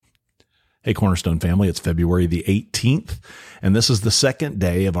Hey, Cornerstone family, it's February the 18th, and this is the second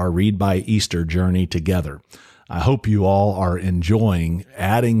day of our Read by Easter journey together. I hope you all are enjoying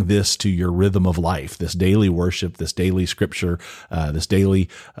adding this to your rhythm of life, this daily worship, this daily scripture, this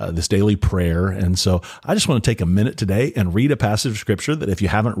daily prayer. And so I just want to take a minute today and read a passage of scripture that if you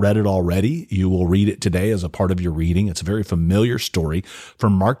haven't read it already, you will read it today as a part of your reading. It's a very familiar story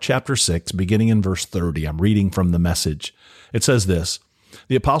from Mark chapter 6, beginning in verse 30. I'm reading from the Message. It says this: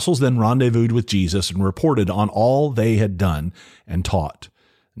 "The apostles then rendezvoused with Jesus and reported on all they had done and taught.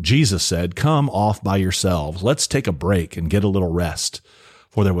 Jesus said, 'Come off by yourselves. Let's take a break and get a little rest.'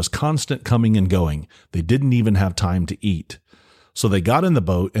 For there was constant coming and going. They didn't even have time to eat. So they got in the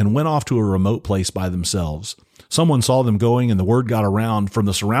boat and went off to a remote place by themselves. Someone saw them going, and the word got around from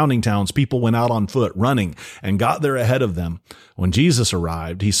the surrounding towns. People went out on foot, running, and got there ahead of them. When Jesus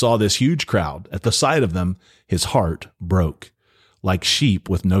arrived, he saw this huge crowd. At the sight of them, his heart broke. Like sheep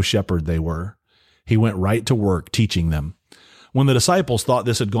with no shepherd they were. He went right to work teaching them. When the disciples thought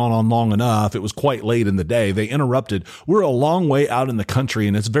this had gone on long enough, it was quite late in the day, they interrupted. 'We're a long way out in the country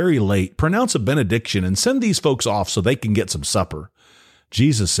and it's very late. Pronounce a benediction and send these folks off so they can get some supper.'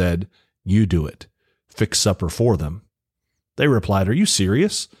 Jesus said, 'You do it. Fix supper for them.' They replied, 'Are you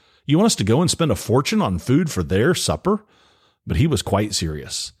serious? You want us to go and spend a fortune on food for their supper?' But he was quite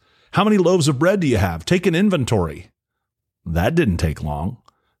serious. 'How many loaves of bread do you have? Take an inventory.' That didn't take long.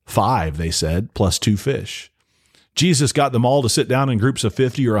 5, they said, plus 2 fish. Jesus got them all to sit down in groups of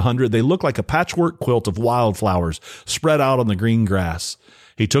 50 or 100. They looked like a patchwork quilt of wildflowers spread out on the green grass.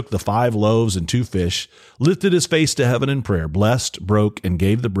 He took the 5 loaves and 2 fish, lifted his face to heaven in prayer, blessed, broke, and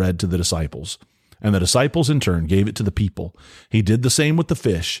gave the bread to the disciples. And the disciples in turn gave it to the people. He did the same with the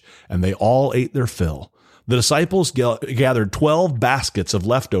fish, and they all ate their fill. The disciples gathered 12 baskets of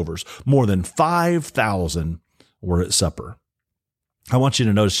leftovers. More than 5,000 were at supper." I want you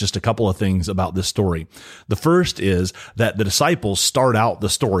to notice just a couple of things about this story. The first is that the disciples start out the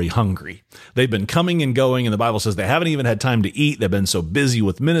story hungry. They've been coming and going, and the Bible says they haven't even had time to eat. They've been so busy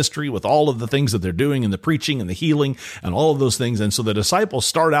with ministry, with all of the things that they're doing and the preaching and the healing and all of those things. And so the disciples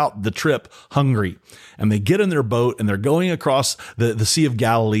start out the trip hungry, and they get in their boat and they're going across the Sea of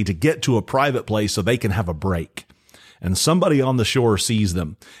Galilee to get to a private place so they can have a break. And somebody on the shore sees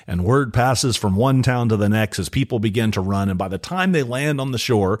them, and word passes from one town to the next as people begin to run. And by the time they land on the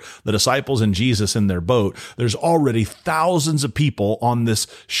shore, the disciples and Jesus in their boat, there's already thousands of people on this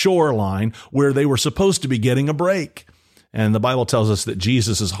shoreline where they were supposed to be getting a break. And the Bible tells us that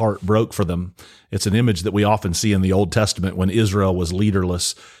Jesus' heart broke for them. It's an image that we often see in the Old Testament when Israel was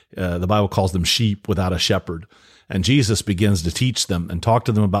leaderless. The Bible calls them sheep without a shepherd. And Jesus begins to teach them and talk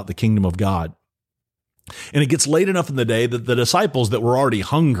to them about the kingdom of God. And it gets late enough in the day that the disciples that were already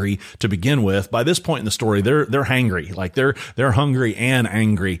hungry to begin with, by this point in the story, they're hangry. Like they're hungry and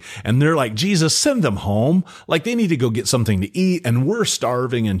angry. And they're like, "Jesus, send them home. Like they need to go get something to eat, and we're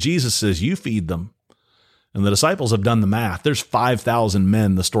starving." And Jesus says, "You feed them." And the disciples have done the math. There's 5,000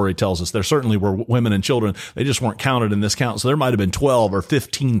 men, the story tells us. There certainly were women and children. They just weren't counted in this count. So there might have been 12 or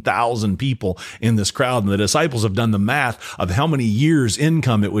 15,000 people in this crowd. And the disciples have done the math of how many years'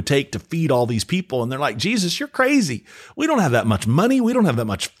 income it would take to feed all these people. And they're like, "Jesus, you're crazy. We don't have that much money. We don't have that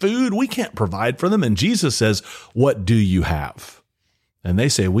much food. We can't provide for them." And Jesus says, "What do you have?" And they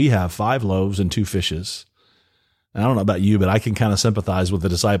say, "We have 5 loaves and 2 fishes. I don't know about you, but I can kind of sympathize with the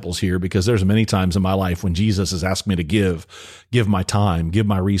disciples here, because there's many times in my life when Jesus has asked me to give my time, give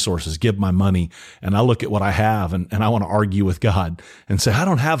my resources, give my money. And I look at what I have and I want to argue with God and say, "I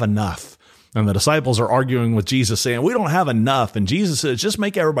don't have enough." And the disciples are arguing with Jesus saying, "We don't have enough." And Jesus says, "Just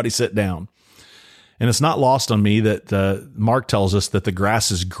make everybody sit down." And it's not lost on me that Mark tells us that the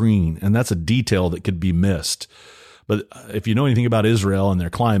grass is green, and that's a detail that could be missed. But if you know anything about Israel and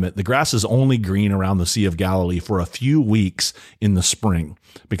their climate, the grass is only green around the Sea of Galilee for a few weeks in the spring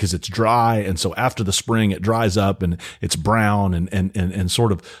because it's dry. And so after the spring, it dries up and it's brown and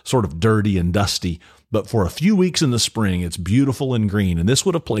sort of dirty and dusty. But for a few weeks in the spring, it's beautiful and green. And this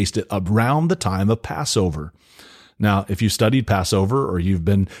would have placed it around the time of Passover. Now, if you've studied Passover or you've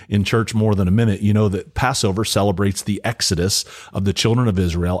been in church more than a minute, you know that Passover celebrates the exodus of the children of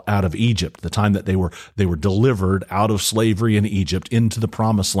Israel out of Egypt, the time that they were delivered out of slavery in Egypt into the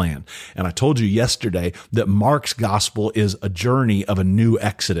promised land. And I told you yesterday that Mark's gospel is a journey of a new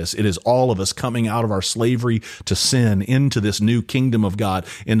exodus. It is all of us coming out of our slavery to sin into this new kingdom of God,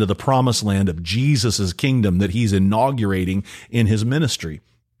 into the promised land of Jesus' kingdom that he's inaugurating in his ministry.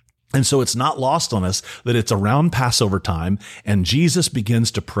 And so it's not lost on us that it's around Passover time, and Jesus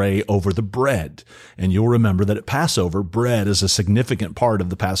begins to pray over the bread. And you'll remember that at Passover, bread is a significant part of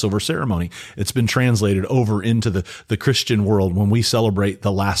the Passover ceremony. It's been translated over into the Christian world when we celebrate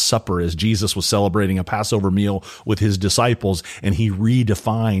the Last Supper, as Jesus was celebrating a Passover meal with his disciples, and he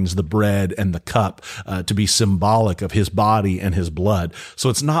redefines the bread and the cup to be symbolic of his body and his blood. So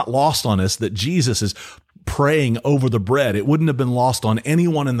it's not lost on us that Jesus is praying over the bread. It wouldn't have been lost on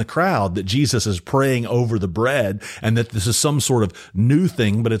anyone in the crowd that Jesus is praying over the bread and that this is some sort of new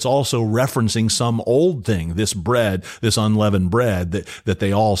thing, but it's also referencing some old thing, this bread, this unleavened bread that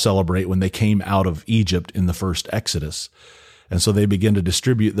they all celebrate when they came out of Egypt in the first Exodus. And so they begin to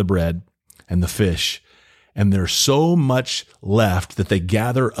distribute the bread and the fish. And there's so much left that they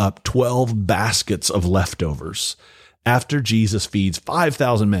gather up 12 baskets of leftovers after Jesus feeds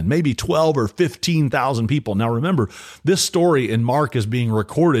 5,000 men, maybe 12 or 15,000 people. Now remember, this story in Mark is being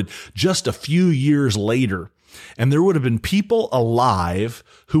recorded just a few years later, and there would have been people alive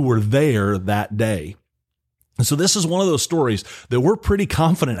who were there that day. And so this is one of those stories that we're pretty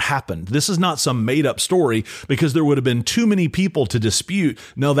confident happened. This is not some made up story because there would have been too many people to dispute.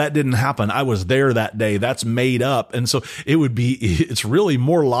 No, that didn't happen. I was there that day. That's made up. And so it's really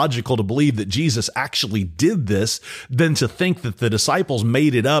more logical to believe that Jesus actually did this than to think that the disciples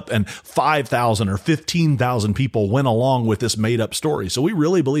made it up and 5,000 or 15,000 people went along with this made up story. So we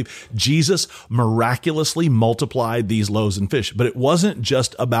really believe Jesus miraculously multiplied these loaves and fish, but it wasn't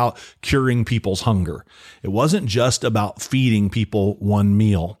just about curing people's hunger. It wasn't just about feeding people one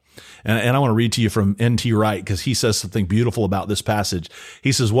meal. And I want to read to you from N.T. Wright because he says something beautiful about this passage.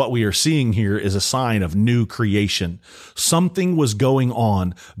 He says, what we are seeing here is a sign of new creation. Something was going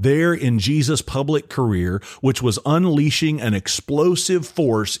on there in Jesus' public career, which was unleashing an explosive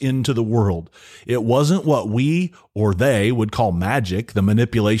force into the world. It wasn't what we or they would call magic, the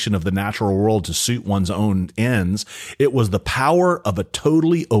manipulation of the natural world to suit one's own ends. It was the power of a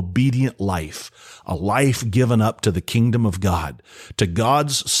totally obedient life, a life given up to the kingdom of God, to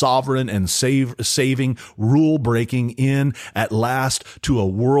God's sovereign and saving, rule-breaking in at last to a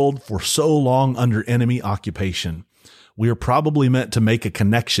world for so long under enemy occupation. We are probably meant to make a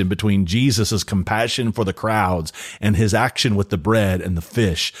connection between Jesus' compassion for the crowds and his action with the bread and the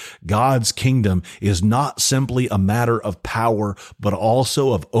fish. God's kingdom is not simply a matter of power, but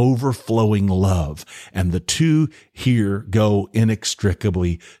also of overflowing love. And the two here go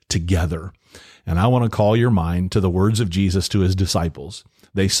inextricably together. And I want to call your mind to the words of Jesus to his disciples.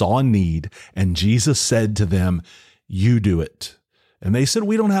 They saw a need, and Jesus said to them, "You do it." And they said,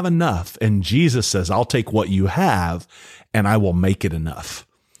 "We don't have enough." And Jesus says, "I'll take what you have, and I will make it enough."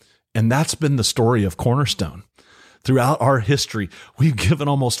 And that's been the story of Cornerstone. Throughout our history, we've given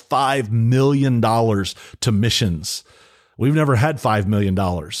almost $5 million to missions. We've never had $5 million.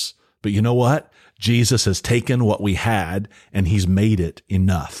 But you know what? Jesus has taken what we had, and he's made it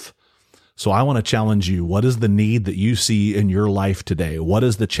enough. So I want to challenge you. What is the need that you see in your life today? What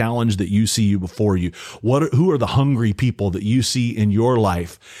is the challenge that you see before you? Who are the hungry people that you see in your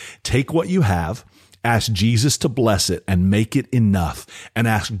life? Take what you have, ask Jesus to bless it and make it enough, and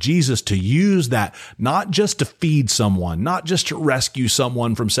ask Jesus to use that not just to feed someone, not just to rescue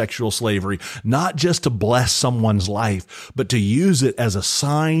someone from sexual slavery, not just to bless someone's life, but to use it as a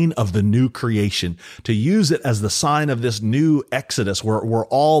sign of the new creation, to use it as the sign of this new exodus where we're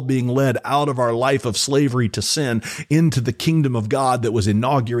all being led out of our life of slavery to sin into the kingdom of God that was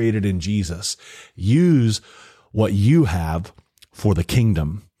inaugurated in Jesus. Use what you have for the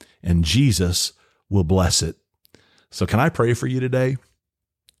kingdom, and Jesus will bless it. So can I pray for you today?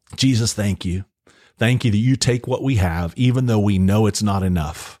 Jesus, thank you. Thank you that you take what we have, even though we know it's not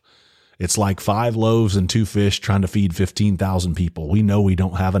enough. It's like 5 loaves and 2 fish trying to feed 15,000 people. We know we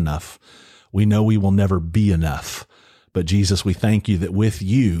don't have enough. We know we will never be enough. But Jesus, we thank you that with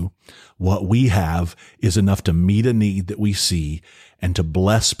you, what we have is enough to meet a need that we see and to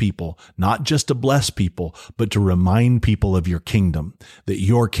bless people, not just to bless people, but to remind people of your kingdom, that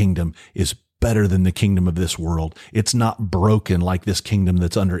your kingdom is better than the kingdom of this world. It's not broken like this kingdom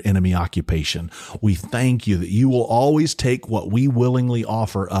that's under enemy occupation. We thank you that you will always take what we willingly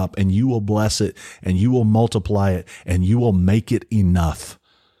offer up and you will bless it and you will multiply it and you will make it enough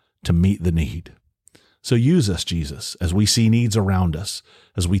to meet the need. So use us, Jesus, as we see needs around us,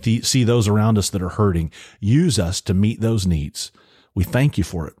 as we see those around us that are hurting. Use us to meet those needs. We thank you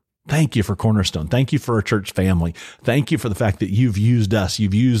for it. Thank you for Cornerstone. Thank you for our church family. Thank you for the fact that you've used us.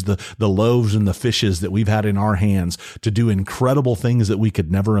 You've used the loaves and the fishes that we've had in our hands to do incredible things that we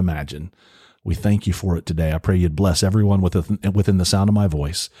could never imagine. We thank you for it today. I pray you'd bless everyone within the sound of my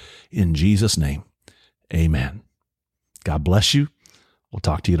voice. In Jesus' name, amen. God bless you. We'll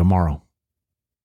talk to you tomorrow.